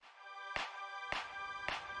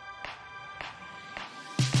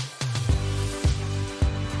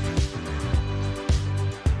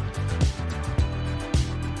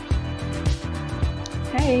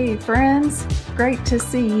Hey, friends. Great to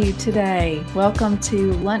see you today. Welcome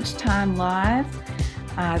to Lunchtime Live.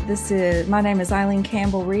 My name is Eileen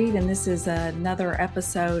Campbell Reed, and this is another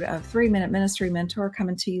episode of 3-Minute Ministry Mentor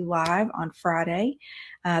coming to you live on Friday.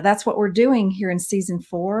 That's what we're doing here in season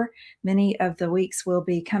 4. Many of the weeks we'll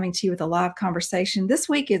be coming to you with a live conversation. This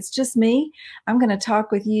week it's just me. I'm going to talk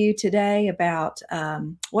with you today about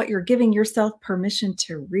what you're giving yourself permission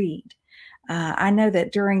to read. I know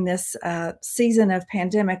that during this season of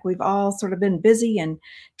pandemic, we've all sort of been busy and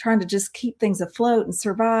trying to just keep things afloat and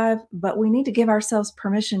survive, but we need to give ourselves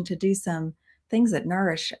permission to do some things that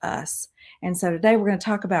nourish us. And so today we're going to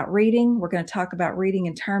talk about reading. We're going to talk about reading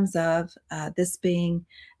in terms of this being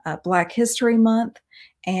Black History Month.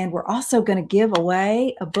 And we're also going to give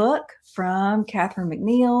away a book from Catherine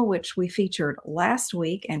McNeil, which we featured last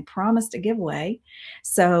week and promised a giveaway.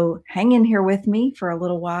 So hang in here with me for a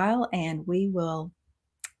little while and we will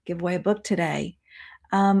give away a book today.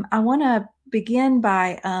 I want to begin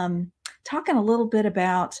by talking a little bit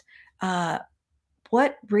about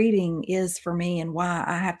what reading is for me and why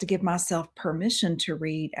I have to give myself permission to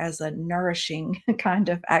read as a nourishing kind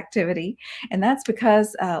of activity. And that's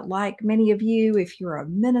because, like many of you, if you're a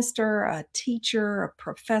minister, a teacher, a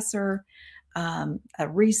professor, a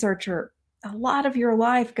researcher, a lot of your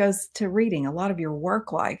life goes to reading. A lot of your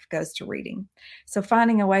work life goes to reading. So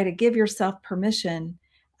finding a way to give yourself permission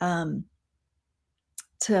to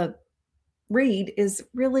read is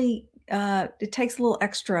really, it takes a little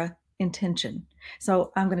extra intention.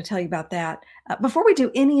 So I'm going to tell you about that. Before we do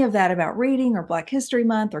any of that about reading or Black History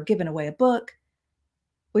Month or giving away a book,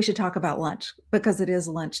 we should talk about lunch because it is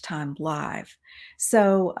Lunchtime Live.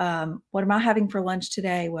 So what am I having for lunch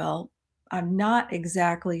today? Well, I'm not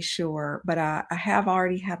exactly sure, but I have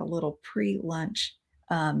already had a little pre-lunch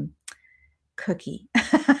cookie.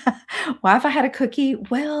 Why have I had a cookie?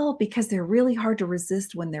 Well, because they're really hard to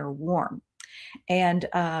resist when they're warm. And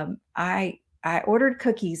I ordered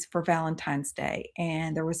cookies for Valentine's Day,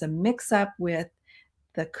 and there was a mix-up with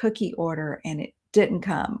the cookie order, and it didn't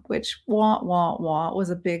come, which was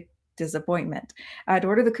a big disappointment. I'd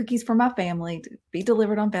ordered the cookies for my family to be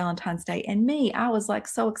delivered on Valentine's Day, and I was like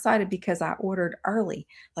so excited because I ordered early,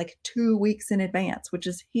 like 2 weeks in advance, which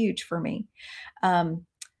is huge for me. And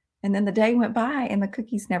then the day went by and the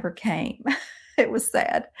cookies never came. It was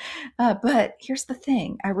sad. But here's the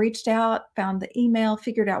thing. I reached out, found the email,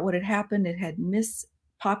 figured out what had happened. It had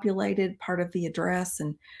mispopulated part of the address.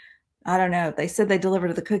 And I don't know. They said they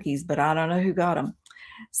delivered the cookies, but I don't know who got them.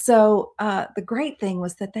 So the great thing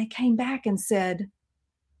was that they came back and said,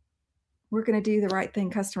 we're going to do the right thing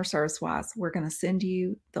customer service wise. We're going to send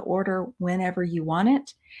you the order whenever you want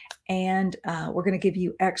it. And we're going to give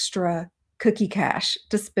you extra cookie cash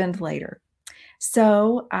to spend later.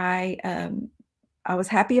 So I was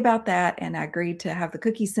happy about that, and I agreed to have the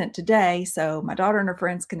cookies sent today so my daughter and her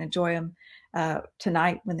friends can enjoy them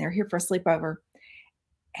tonight when they're here for a sleepover.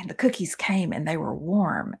 And the cookies came and they were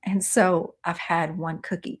warm. And so I've had one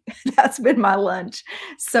cookie. That's been my lunch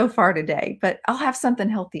so far today, but I'll have something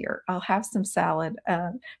healthier. I'll have some salad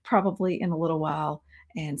probably in a little while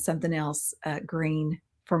and something else green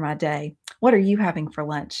for my day. What are you having for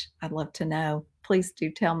lunch? I'd love to know. Please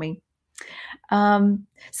do tell me.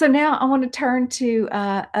 So now I want to turn to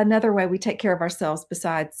another way we take care of ourselves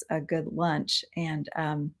besides a good lunch, and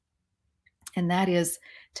that is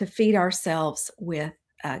to feed ourselves with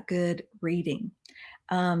good reading.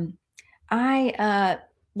 Like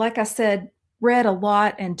I said, read a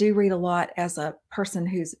lot and do read a lot as a person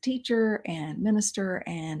who's a teacher and minister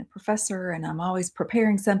and a professor, and I'm always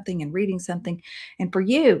preparing something and reading something. And for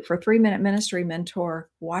you, for 3-Minute Ministry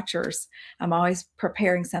Mentor watchers, I'm always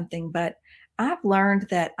preparing something, but I've learned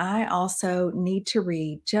that I also need to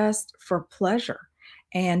read just for pleasure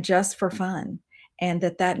and just for fun, and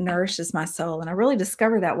that nourishes my soul. And I really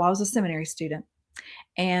discovered that while I was a seminary student.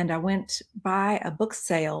 And I went by a book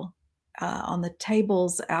sale on the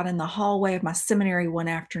tables out in the hallway of my seminary one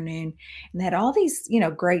afternoon, and they had all these,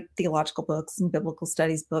 great theological books and biblical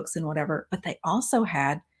studies books and whatever, but they also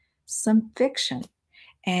had some fiction.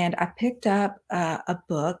 And I picked up a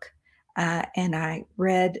book and I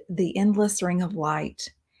read The Endless Ring of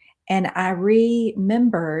Light, and I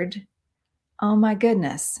remembered, oh my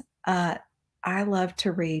goodness, I love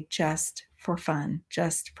to read just for fun,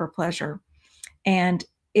 just for pleasure. And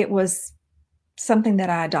it was something that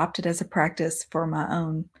I adopted as a practice for my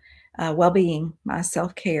own well-being, my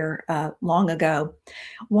self-care long ago.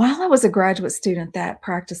 While I was a graduate student, that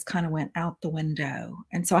practice kind of went out the window.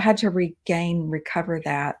 And so I had to recover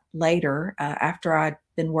that later after I'd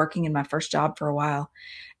been working in my first job for a while.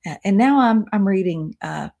 And now I'm reading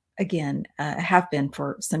again, have been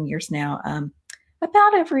for some years now,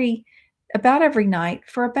 about every about every night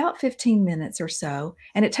for about 15 minutes or so,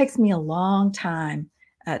 and it takes me a long time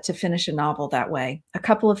to finish a novel that way. A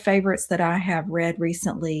couple of favorites that I have read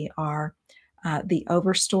recently are The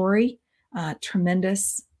Overstory,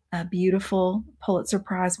 tremendous, beautiful Pulitzer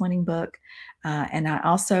Prize winning book. And I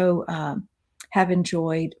also have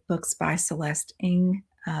enjoyed books by Celeste Ng.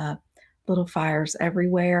 Little Fires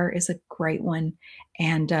Everywhere is a great one.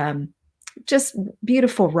 And just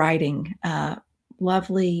beautiful writing,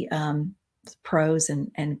 lovely prose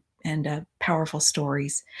and powerful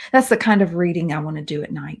stories. That's the kind of reading I want to do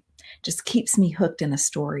at night. Just keeps me hooked in a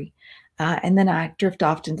story, and then I drift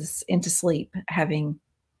off into sleep, having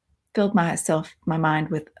filled my mind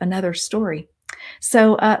with another story.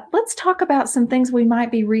 So let's talk about some things we might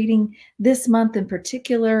be reading this month in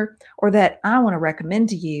particular, or that I want to recommend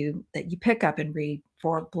to you that you pick up and read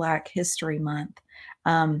for Black History Month.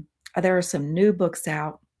 There are some new books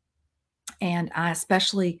out, and I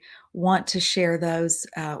especially want to share those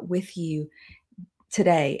with you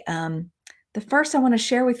today. The first I want to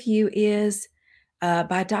share with you is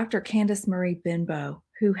by Dr. Candace Marie Benbow,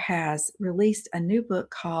 who has released a new book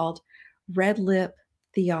called Red Lip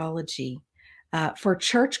Theology for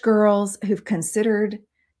church girls who've considered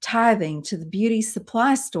tithing to the beauty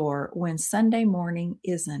supply store when Sunday morning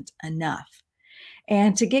isn't enough.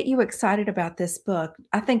 And to get you excited about this book,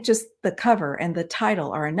 I think just the cover and the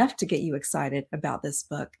title are enough to get you excited about this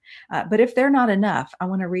book. But if they're not enough, I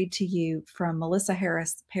want to read to you from Melissa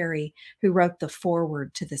Harris Perry, who wrote the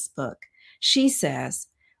foreword to this book. She says,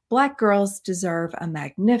 Black girls deserve a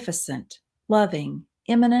magnificent, loving,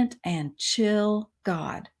 immanent, and chill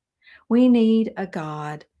God. We need a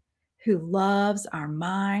God who loves our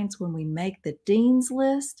minds when we make the dean's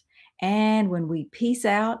list and when we peace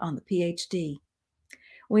out on the PhD.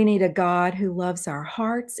 We need a God who loves our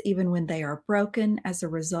hearts even when they are broken as a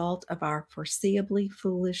result of our foreseeably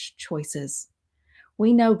foolish choices.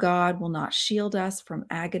 We know God will not shield us from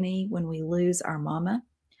agony when we lose our mama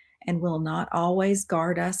and will not always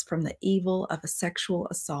guard us from the evil of a sexual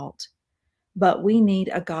assault. But we need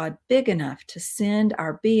a God big enough to send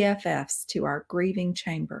our BFFs to our grieving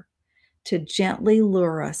chamber, to gently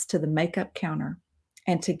lure us to the makeup counter,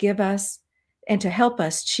 and to help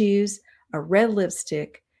us choose a red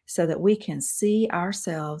lipstick so that we can see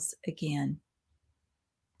ourselves again.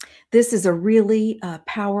 This is a really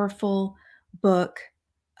powerful book.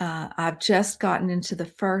 I've just gotten into the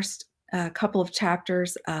first couple of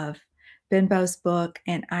chapters of Benbow's book,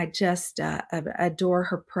 and I just adore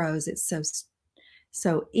her prose. It's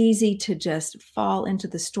so easy to just fall into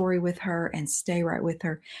the story with her and stay right with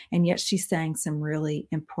her. And yet she's saying some really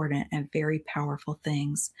important and very powerful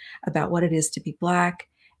things about what it is to be Black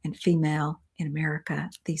and female in America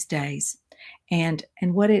these days, and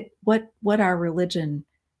what our religion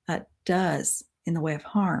does in the way of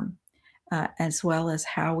harm, as well as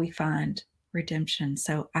how we find redemption.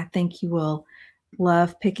 So I think you will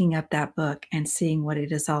love picking up that book and seeing what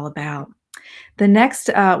it is all about. The next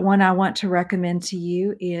one I want to recommend to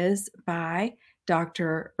you is by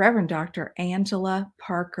Reverend Dr. Angela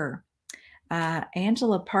Parker.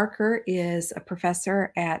 Angela Parker is a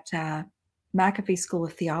professor at McAfee School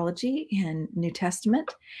of Theology in New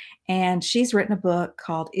Testament, and she's written a book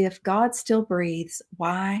called If God Still Breathes,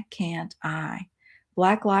 Why Can't I?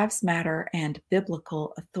 Black Lives Matter and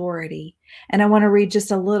Biblical Authority. And I want to read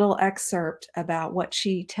just a little excerpt about what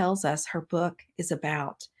she tells us her book is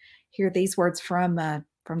about. Hear these words from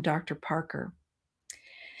Dr. Parker.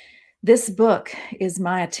 This book is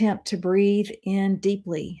my attempt to breathe in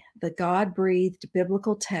deeply the God-breathed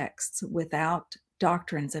biblical texts without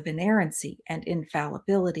doctrines of inerrancy and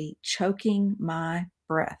infallibility choking my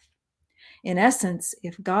breath. In essence,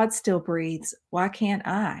 if God still breathes, why can't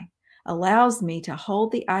I? Allows me to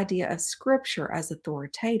hold the idea of Scripture as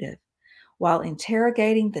authoritative while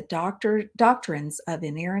interrogating the doctrines of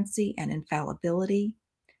inerrancy and infallibility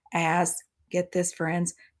as, get this,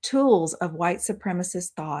 friends, tools of white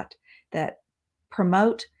supremacist thought that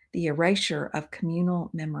promote the erasure of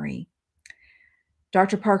communal memory.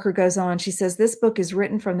 Dr. Parker goes on, she says, this book is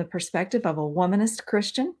written from the perspective of a womanist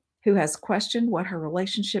Christian who has questioned what her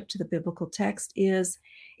relationship to the biblical text is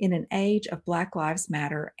in an age of Black Lives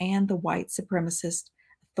Matter and the white supremacist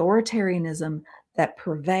authoritarianism that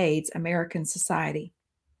pervades American society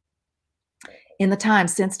in the time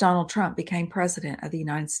since Donald Trump became president of the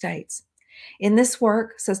United States. In this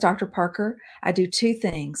work, says Dr. Parker, I do two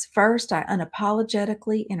things. First, I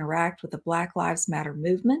unapologetically interact with the Black Lives Matter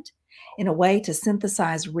movement in a way to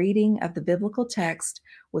synthesize reading of the biblical text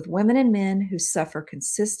with women and men who suffer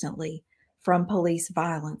consistently from police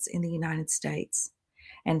violence in the United States.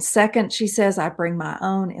 And second, she says, I bring my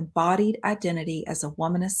own embodied identity as a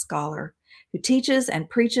womanist scholar who teaches and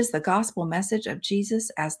preaches the gospel message of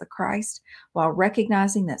Jesus as the Christ while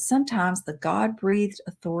recognizing that sometimes the God breathed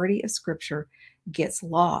authority of Scripture gets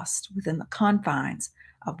lost within the confines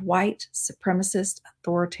of white supremacist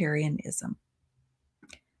authoritarianism.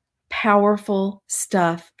 Powerful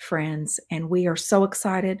stuff, friends. And we are so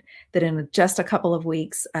excited that in just a couple of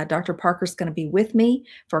weeks, Dr. Parker's going to be with me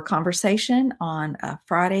for a conversation on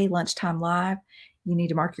Friday, Lunchtime Live. You need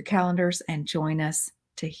to mark your calendars and join us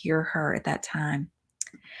to hear her at that time.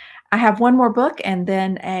 I have one more book and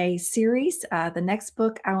then a series. The next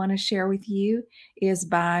book I want to share with you is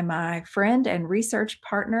by my friend and research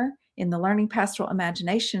partner in the Learning Pastoral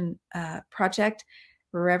Imagination Project.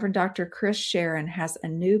 Reverend Dr. Chris Sharon has a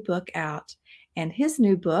new book out, and his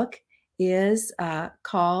new book is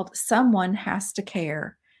called Someone Has to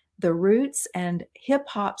Care: The Roots and Hip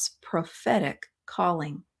Hop's Prophetic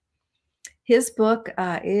Calling. His book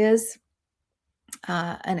is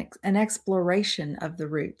an exploration of the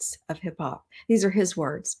roots of hip hop. These are his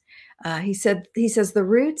words. He says the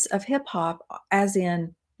roots of hip hop, as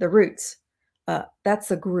in the roots. That's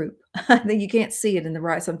the group. You can't see it in the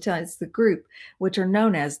right. So I'm telling you, it's the group, which are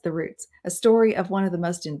known as the Roots, a story of one of the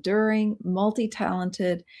most enduring,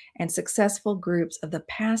 multi-talented, and successful groups of the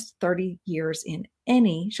past 30 years in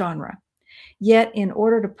any genre. Yet, in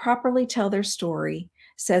order to properly tell their story,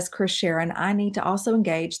 says Chris Sharon, I need to also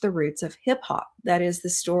engage the roots of hip hop. That is the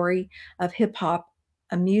story of hip hop,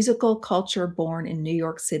 a musical culture born in New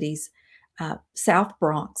York City's South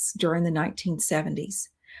Bronx during the 1970s.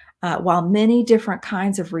 While many different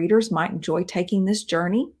kinds of readers might enjoy taking this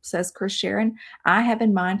journey, says Chris Sharon, I have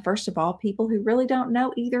in mind, first of all, people who really don't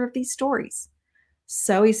know either of these stories.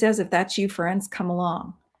 So he says, if that's you, friends, come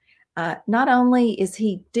along. Not only is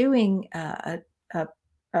he doing a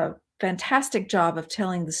fantastic job of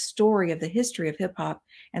telling the story of the history of hip hop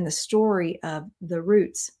and the story of the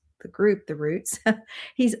Roots, the group, the Roots,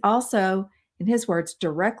 he's also, in his words,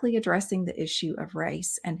 directly addressing the issue of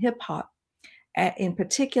race and hip hop in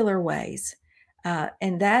particular ways.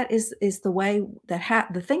 And that is the way that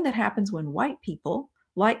the thing that happens when white people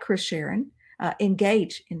like Chris Sharon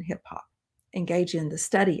engage in hip hop, engage in the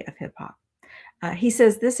study of hip hop. He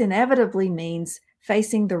says this inevitably means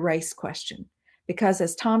facing the race question, because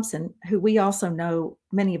as Thompson, who we also know,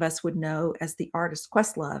 many of us would know as the artist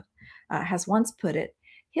Questlove, has once put it,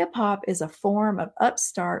 hip hop is a form of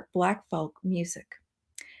upstart Black folk music.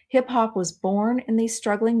 Hip hop was born in these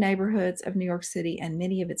struggling neighborhoods of New York City, and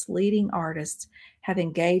many of its leading artists have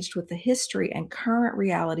engaged with the history and current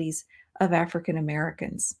realities of African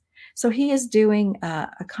Americans. So he is doing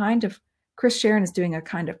Chris Sharon is doing a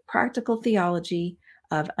kind of practical theology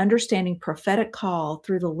of understanding prophetic call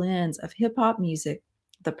through the lens of hip hop music,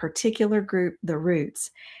 the particular group, the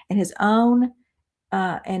Roots, and his own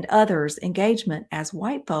and others' engagement as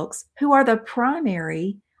white folks who are the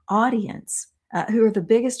primary audience, who are the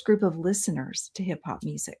biggest group of listeners to hip hop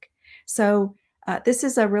music. So this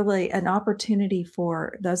is really an opportunity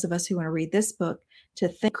for those of us who want to read this book to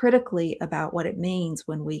think critically about what it means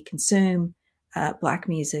when we consume Black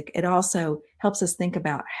music. It also helps us think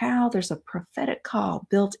about how there's a prophetic call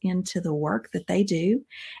built into the work that they do,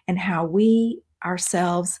 and how we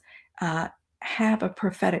ourselves have a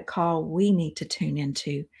prophetic call we need to tune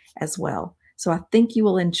into as well. So I think you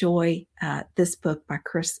will enjoy this book by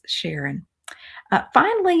Chris Sharon.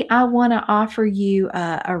 Finally, I want to offer you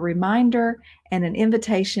a reminder and an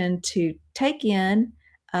invitation to take in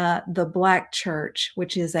The Black Church,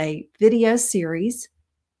 which is a video series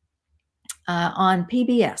on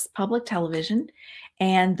PBS, public television.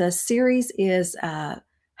 And the series is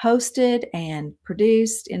hosted and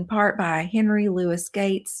produced in part by Henry Louis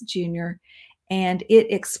Gates Jr., and it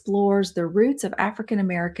explores the roots of African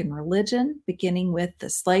American religion, beginning with the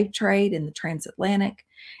slave trade in the transatlantic,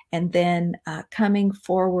 and then coming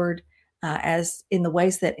forward as in the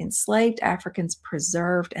ways that enslaved Africans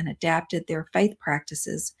preserved and adapted their faith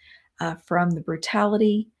practices from the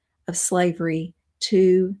brutality of slavery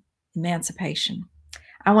to emancipation.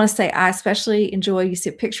 I want to say I especially enjoy, you see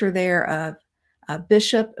a picture there of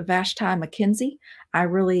Bishop Vashti McKenzie. I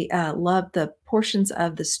really love the portions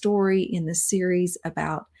of the story in the series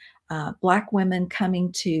about Black women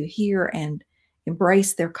coming to hear and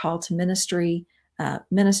embrace their call to ministry,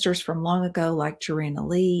 ministers from long ago like Joanna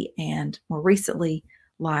Lee, and more recently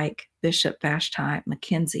like Bishop Vashti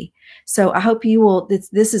McKenzie. So I hope you will,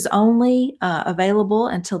 this is only available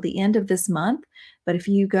until the end of this month, but if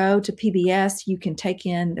you go to PBS, you can take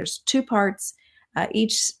in, there's 2 parts.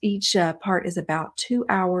 Each part is about 2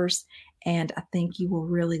 hours, and I think you will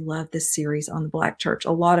really love this series on the Black Church.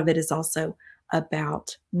 A lot of it is also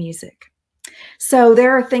about music. So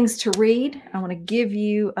there are things to read. I want to give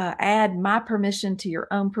you, add my permission to your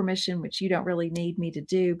own permission, which you don't really need me to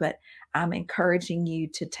do, but I'm encouraging you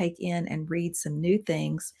to take in and read some new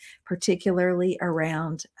things, particularly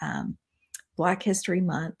around Black History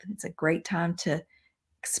Month. It's a great time to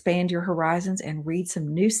expand your horizons and read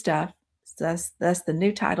some new stuff. Thus the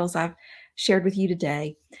new titles I've shared with you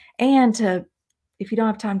today. And to, if you don't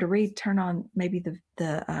have time to read, turn on maybe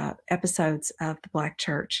the episodes of the Black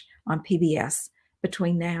Church on PBS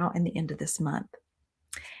between now and the end of this month.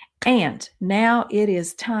 And now it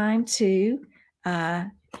is time to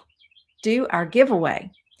do our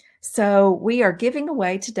giveaway. So we are giving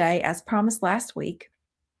away today, as promised last week,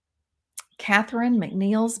 Catherine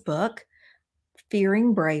McNeil's book,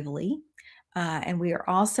 Fearing Bravely. And we are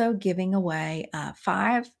also giving away a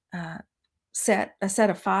set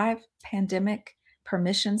of 5 pandemic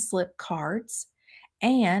permission slip cards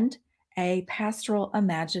and a Pastoral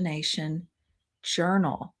Imagination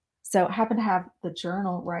journal. So I happen to have the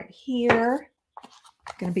journal right here.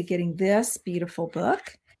 I'm going to be getting this beautiful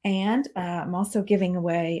book. And I'm also giving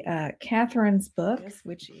away Catherine's book,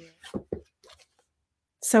 which is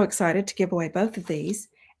so excited to give away both of these,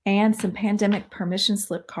 and some pandemic permission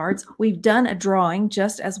slip cards. We've done a drawing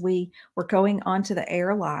just as we were going onto the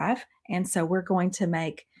air live. And so we're going to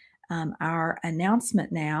make our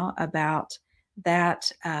announcement now about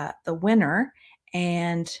that, the winner.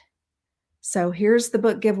 And so here's the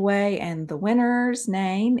book giveaway, and the winner's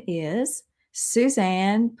name is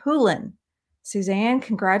Suzanne Poulin. Suzanne,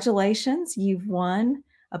 congratulations. You've won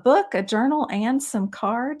a book, a journal, and some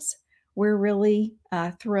cards. We're really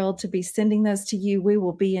thrilled to be sending those to you. We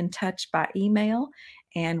will be in touch by email,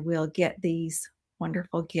 and we'll get these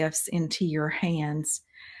wonderful gifts into your hands.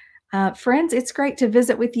 Friends, it's great to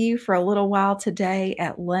visit with you for a little while today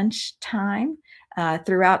at lunchtime.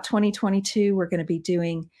 Throughout 2022, we're going to be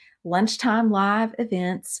doing lunchtime live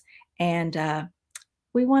events, and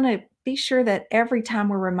we want to be sure that every time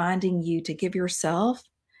we're reminding you to give yourself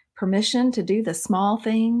permission to do the small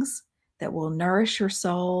things that will nourish your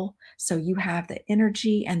soul, so you have the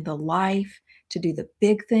energy and the life to do the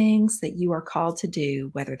big things that you are called to do,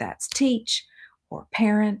 whether that's teach or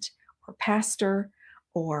parent or pastor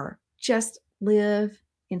or just live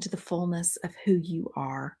into the fullness of who you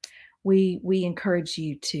are. We encourage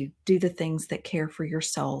you to do the things that care for your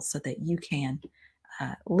soul so that you can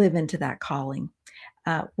live into that calling.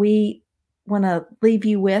 We want to leave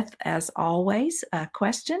you with, as always, a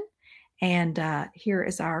question. And here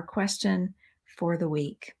is our question for the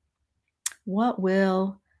week. What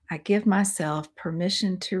will I give myself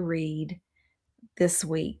permission to read this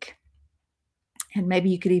week? And maybe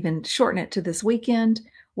you could even shorten it to this weekend.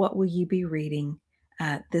 What will you be reading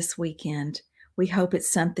this weekend? We hope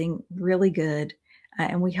it's something really good.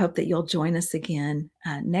 And we hope that you'll join us again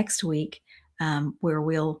next week, where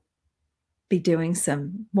we'll be doing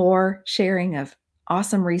some more sharing of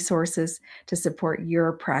awesome resources to support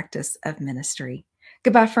your practice of ministry.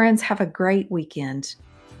 Goodbye, friends. Have a great weekend.